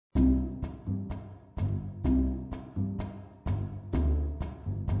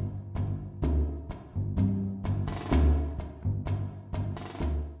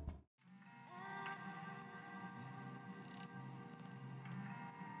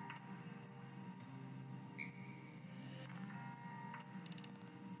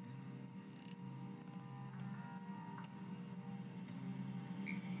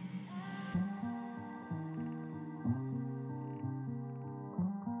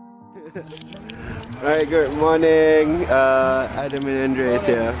Alright, good morning. Adam and Andres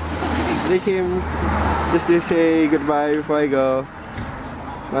here. They came just to say goodbye before I go.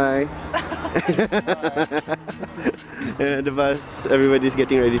 Bye. And the bus, everybody's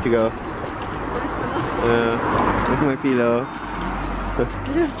getting ready to go. With my pillow.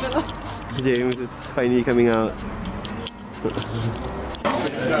 James is finally coming out.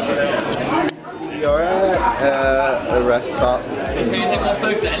 You're at a rest stop. Can you take more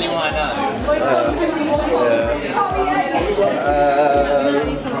photos than anyone I know?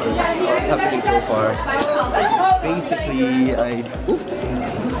 What's happening so far? Basically,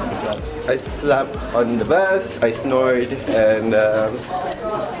 I slept on the bus, I snored, and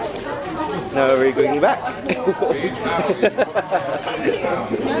now we're going back.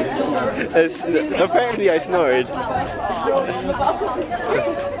 Apparently I snored.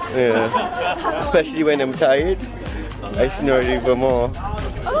 Yeah. Especially when I'm tired, I snore even more.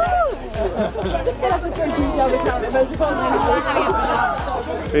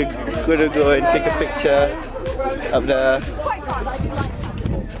 We're gonna go and take a picture of the...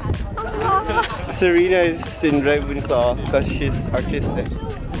 Serena is in Ravenclaw because she's artistic.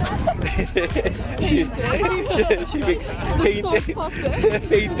 she makes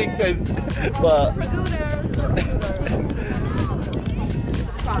paintings and well.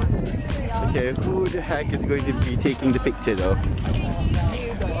 Okay, who the heck is going to be taking the picture though?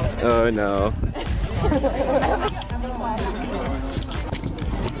 Oh no.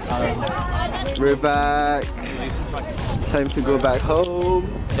 We're back. Time to go back home.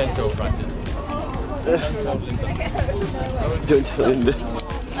 Dental practice. Don't tell Linda. You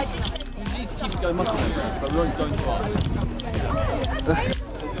need to keep it going much longer, but we won't go too fast.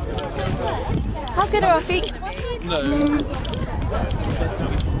 How good are our feet? No.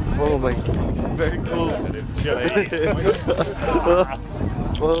 Oh my god, it's very cool. It's chilly.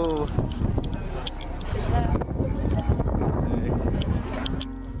 Whoa.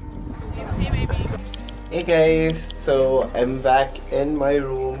 Hey guys, so I'm back in my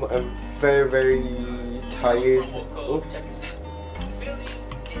room. I'm very tired. Oh.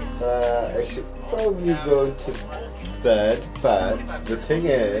 I should probably go to bed, but the thing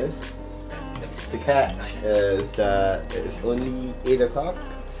is, the catch is that it's only 8 o'clock.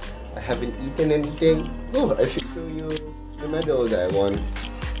 I haven't eaten anything. Oh, I should show you the medal that I won.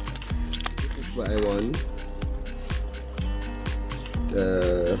 This is what I won.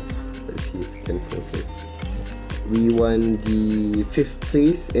 Let's see if we can focus. We won the 5th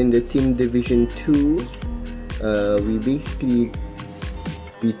place in the team division 2. We basically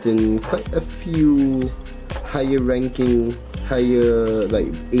beaten quite a few higher ranking, like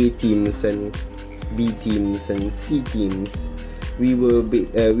A teams and B teams and C teams. We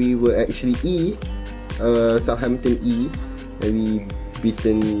were actually E, Southampton E, and we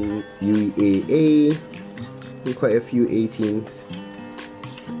beaten UAA and quite a few A teams.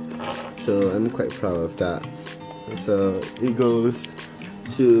 So I'm quite proud of that. So it goes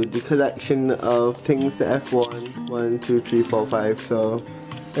to the collection of things that I've won. 1, 2, 3, 4, 5. So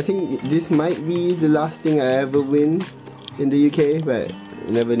I think this might be the last thing I ever win in the UK, but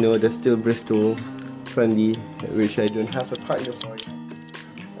you never know. There's still Bristol friendly, which I don't have a partner for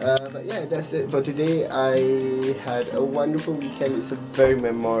yet. But yeah, that's it for today. I had a wonderful weekend. It's a very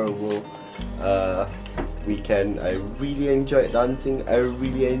memorable weekend. I really enjoyed dancing. I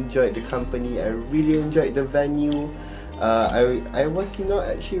really enjoyed the company. I really enjoyed the venue. I was not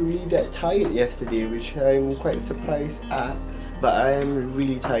actually really that tired yesterday, which I'm quite surprised at. But I am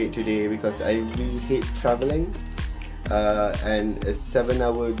really tired today because I really hate traveling. And a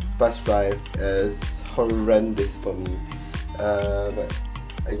 7-hour bus drive is horrendous for me. But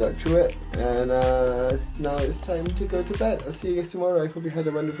I got through it, and now it's time to go to bed. I'll see you guys tomorrow. I hope you had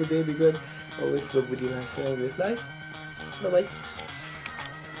a wonderful day. Be good. Always love with you, live life. Bye bye.